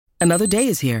Another day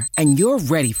is here, and you're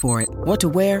ready for it. What to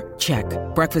wear? Check.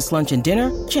 Breakfast, lunch, and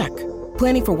dinner? Check.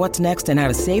 Planning for what's next and how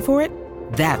to save for it?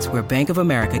 That's where Bank of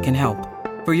America can help.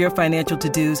 For your financial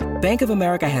to-dos, Bank of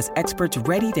America has experts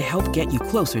ready to help get you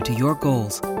closer to your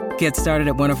goals. Get started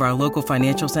at one of our local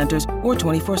financial centers or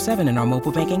 24/7 in our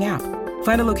mobile banking app.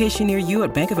 Find a location near you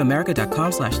at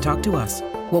bankofamerica.com/talktous.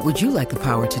 What would you like the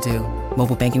power to do?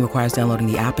 Mobile banking requires downloading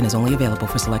the app and is only available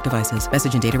for select devices.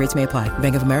 Message and data rates may apply.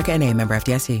 Bank of America N.A., member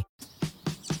FDIC.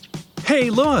 Hey,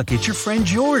 look, it's your friend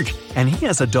George, and he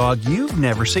has a dog you've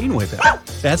never seen with him.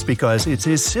 That's because it's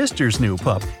his sister's new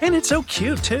pup, and it's so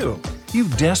cute, too. You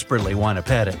desperately want to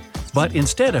pet it. But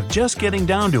instead of just getting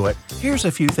down to it, here's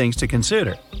a few things to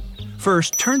consider.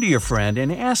 First, turn to your friend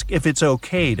and ask if it's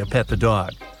okay to pet the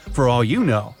dog. For all you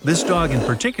know, this dog in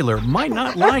particular might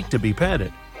not like to be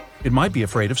petted. It might be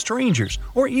afraid of strangers,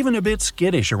 or even a bit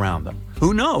skittish around them.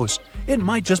 Who knows? It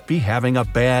might just be having a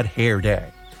bad hair day.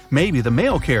 Maybe the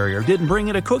mail carrier didn't bring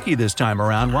it a cookie this time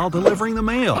around while delivering the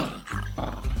mail.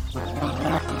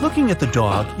 Looking at the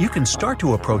dog, you can start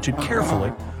to approach it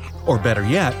carefully. Or better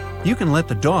yet, you can let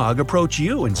the dog approach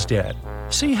you instead.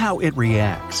 See how it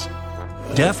reacts.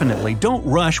 Definitely don't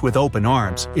rush with open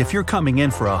arms if you're coming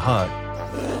in for a hug.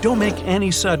 Don't make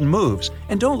any sudden moves,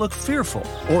 and don't look fearful,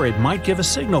 or it might give a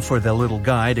signal for the little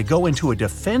guy to go into a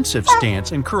defensive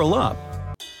stance and curl up.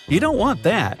 You don't want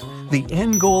that. The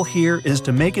end goal here is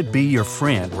to make it be your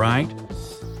friend, right?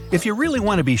 If you really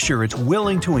want to be sure it's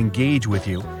willing to engage with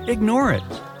you, ignore it.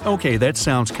 Okay, that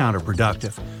sounds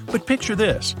counterproductive, but picture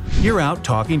this. You're out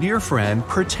talking to your friend,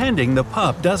 pretending the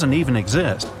pup doesn't even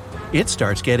exist. It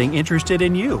starts getting interested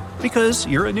in you because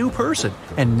you're a new person,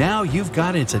 and now you've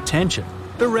got its attention.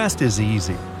 The rest is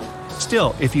easy.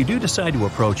 Still, if you do decide to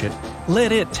approach it,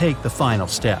 let it take the final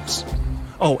steps.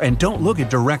 Oh, and don't look it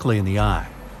directly in the eye.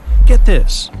 Get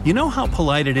this, you know how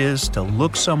polite it is to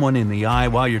look someone in the eye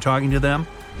while you're talking to them?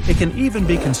 It can even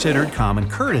be considered common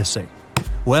courtesy.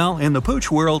 Well, in the pooch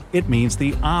world, it means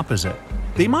the opposite.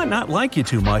 They might not like you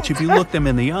too much if you look them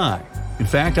in the eye. In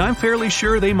fact, I'm fairly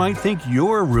sure they might think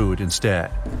you're rude instead.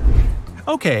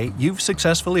 Okay, you've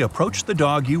successfully approached the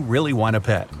dog you really want to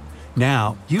pet.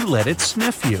 Now, you let it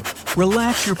sniff you.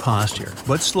 Relax your posture,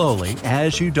 but slowly,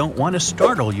 as you don't want to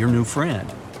startle your new friend.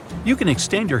 You can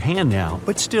extend your hand now,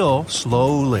 but still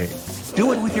slowly.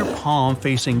 Do it with your palm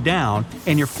facing down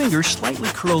and your fingers slightly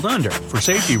curled under for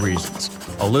safety reasons.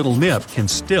 A little nip can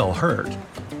still hurt.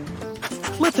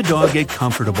 Let the dog get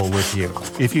comfortable with you.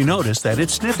 If you notice that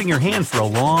it's sniffing your hand for a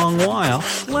long while,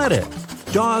 let it.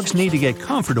 Dogs need to get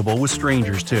comfortable with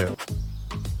strangers too.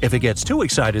 If it gets too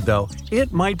excited though,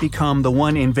 it might become the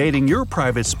one invading your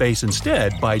private space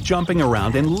instead by jumping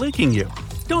around and licking you.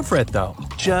 Don't fret though,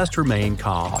 just remain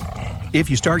calm. If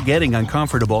you start getting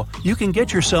uncomfortable, you can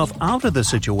get yourself out of the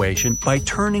situation by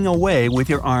turning away with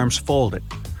your arms folded.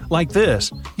 Like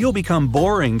this, you'll become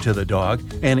boring to the dog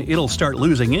and it'll start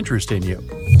losing interest in you.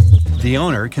 The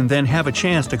owner can then have a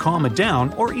chance to calm it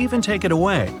down or even take it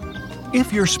away.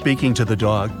 If you're speaking to the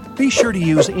dog, be sure to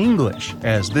use English,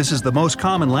 as this is the most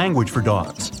common language for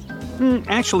dogs.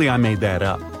 Actually, I made that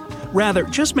up. Rather,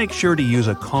 just make sure to use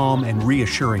a calm and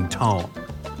reassuring tone.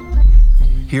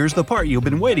 Here's the part you've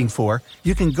been waiting for.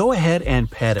 You can go ahead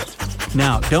and pet it.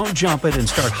 Now, don't jump it and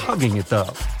start hugging it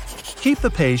though. Keep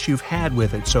the pace you've had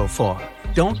with it so far.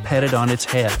 Don't pet it on its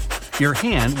head. Your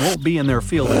hand won't be in their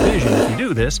field of vision if you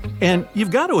do this, and you've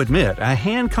got to admit, a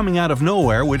hand coming out of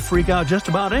nowhere would freak out just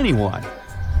about anyone.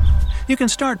 You can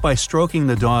start by stroking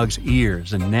the dog's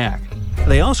ears and neck.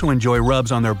 They also enjoy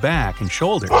rubs on their back and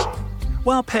shoulders.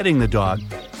 While petting the dog,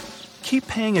 keep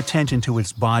paying attention to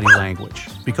its body language,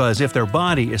 because if their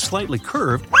body is slightly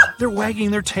curved, they're wagging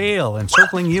their tail and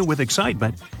circling you with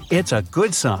excitement. It's a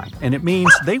good sign, and it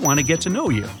means they want to get to know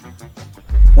you.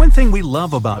 One thing we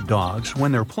love about dogs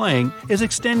when they're playing is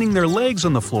extending their legs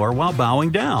on the floor while bowing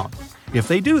down. If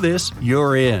they do this,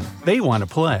 you're in. They want to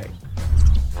play.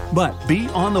 But be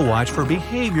on the watch for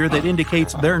behavior that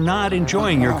indicates they're not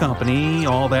enjoying your company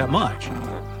all that much.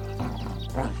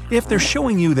 If they're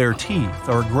showing you their teeth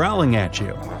or growling at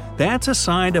you, that's a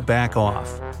sign to back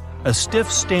off. A stiff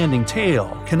standing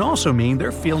tail can also mean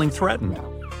they're feeling threatened.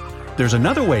 There's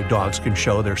another way dogs can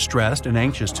show they're stressed and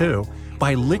anxious too,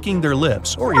 by licking their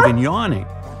lips or even yawning.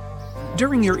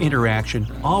 During your interaction,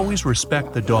 always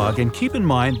respect the dog and keep in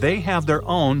mind they have their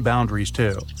own boundaries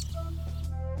too.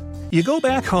 You go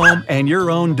back home and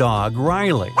your own dog,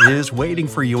 Riley, is waiting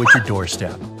for you at your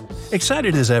doorstep.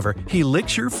 Excited as ever, he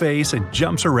licks your face and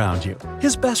jumps around you.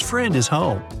 His best friend is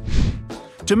home.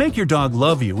 To make your dog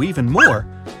love you even more,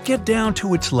 get down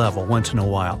to its level once in a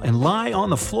while and lie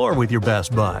on the floor with your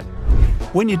best bud.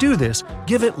 When you do this,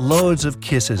 give it loads of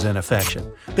kisses and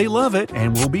affection. They love it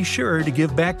and will be sure to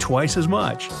give back twice as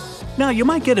much. Now, you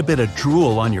might get a bit of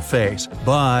drool on your face,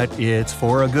 but it's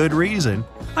for a good reason.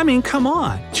 I mean, come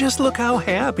on, just look how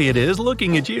happy it is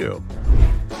looking at you.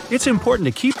 It's important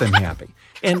to keep them happy,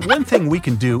 and one thing we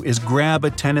can do is grab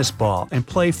a tennis ball and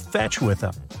play fetch with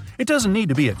them. It doesn't need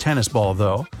to be a tennis ball,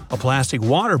 though. A plastic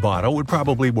water bottle would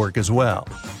probably work as well.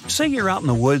 Say you're out in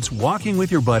the woods walking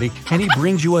with your buddy and he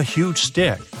brings you a huge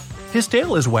stick. His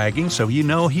tail is wagging, so you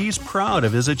know he's proud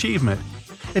of his achievement.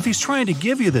 If he's trying to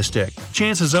give you the stick,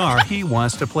 chances are he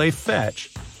wants to play fetch.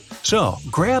 So,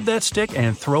 grab that stick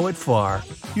and throw it far.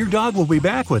 Your dog will be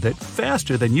back with it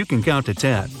faster than you can count to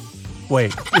 10.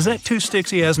 Wait, is that 2 sticks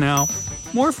he has now?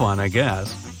 More fun, I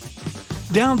guess.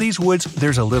 Down these woods,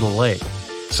 there's a little lake.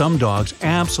 Some dogs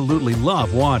absolutely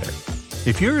love water.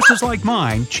 If yours is like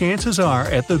mine, chances are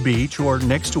at the beach or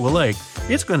next to a lake,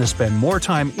 it's going to spend more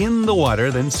time in the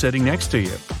water than sitting next to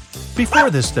you. Before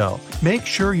this, though, make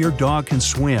sure your dog can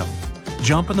swim.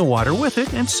 Jump in the water with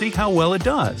it and see how well it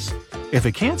does. If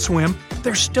it can't swim,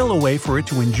 there's still a way for it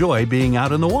to enjoy being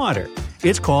out in the water.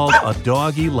 It's called a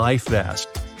doggy life vest.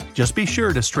 Just be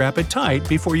sure to strap it tight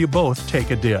before you both take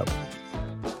a dip.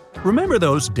 Remember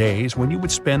those days when you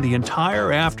would spend the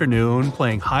entire afternoon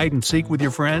playing hide-and-seek with your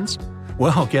friends?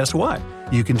 Well, guess what?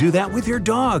 You can do that with your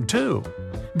dog, too.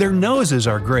 Their noses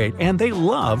are great, and they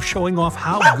love showing off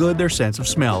how good their sense of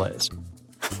smell is.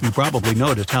 You probably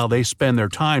noticed how they spend their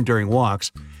time during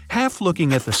walks, half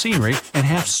looking at the scenery and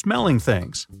half smelling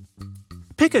things.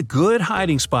 Pick a good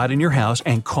hiding spot in your house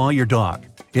and call your dog.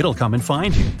 It'll come and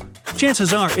find you.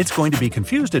 Chances are it's going to be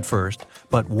confused at first,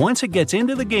 but once it gets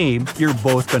into the game, you're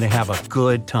both going to have a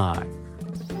good time.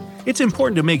 It's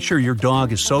important to make sure your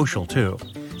dog is social, too.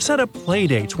 Set up play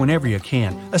dates whenever you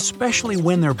can, especially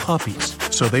when they're puppies,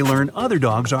 so they learn other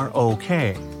dogs are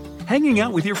okay. Hanging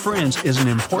out with your friends is an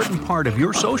important part of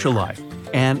your social life,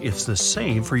 and it's the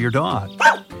same for your dog.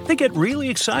 They get really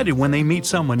excited when they meet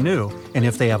someone new, and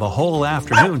if they have a whole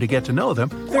afternoon to get to know them,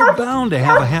 they're bound to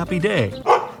have a happy day.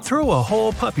 Throw a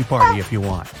whole puppy party if you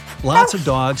want. Lots of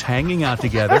dogs hanging out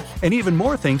together, and even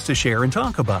more things to share and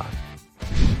talk about.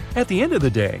 At the end of the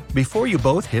day, before you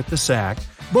both hit the sack,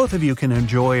 both of you can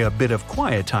enjoy a bit of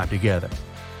quiet time together.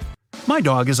 My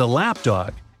dog is a lap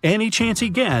dog. Any chance he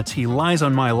gets, he lies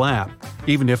on my lap,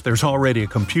 even if there's already a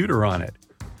computer on it.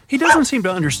 He doesn't seem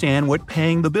to understand what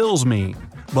paying the bills mean,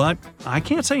 but I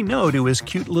can't say no to his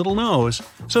cute little nose,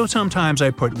 so sometimes I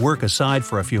put work aside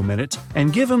for a few minutes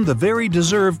and give him the very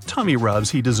deserved tummy rubs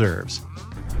he deserves.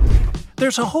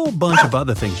 There's a whole bunch of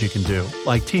other things you can do,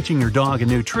 like teaching your dog a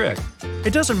new trick.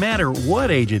 It doesn't matter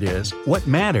what age it is, what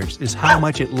matters is how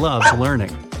much it loves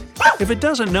learning. If it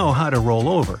doesn't know how to roll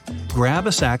over, grab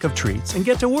a sack of treats and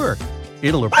get to work.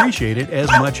 It'll appreciate it as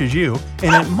much as you,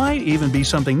 and it might even be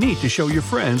something neat to show your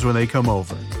friends when they come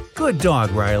over. Good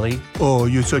dog, Riley. Oh,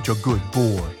 you're such a good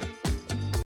boy.